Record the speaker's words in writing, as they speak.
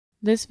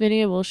This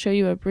video will show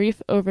you a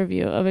brief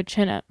overview of a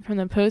chin-up from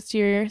the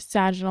posterior,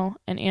 sagittal,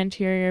 and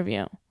anterior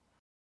view.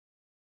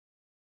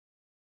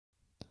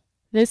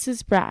 This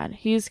is Brad.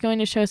 He is going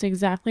to show us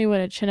exactly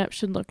what a chin-up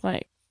should look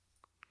like.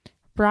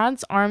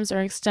 Brad's arms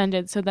are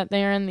extended so that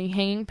they are in the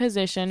hanging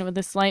position with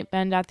a slight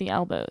bend at the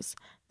elbows.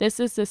 This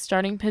is the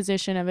starting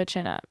position of a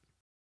chin-up.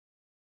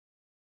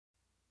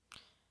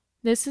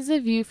 This is a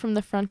view from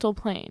the frontal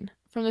plane.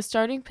 From the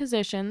starting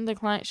position, the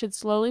client should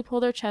slowly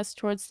pull their chest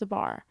towards the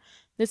bar.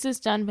 This is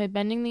done by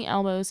bending the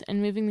elbows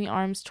and moving the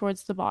arms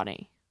towards the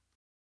body.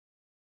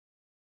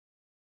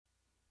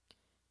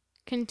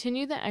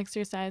 Continue the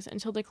exercise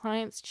until the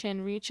client's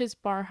chin reaches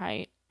bar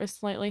height or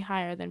slightly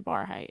higher than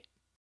bar height.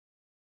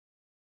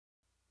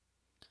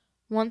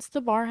 Once the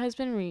bar has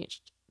been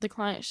reached, the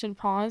client should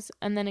pause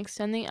and then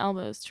extend the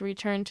elbows to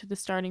return to the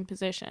starting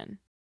position.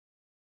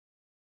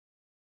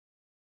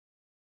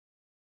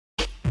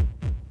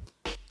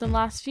 The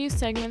last few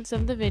segments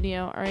of the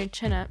video are a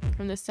chin-up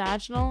from the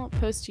sagittal,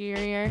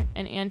 posterior,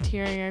 and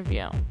anterior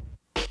view.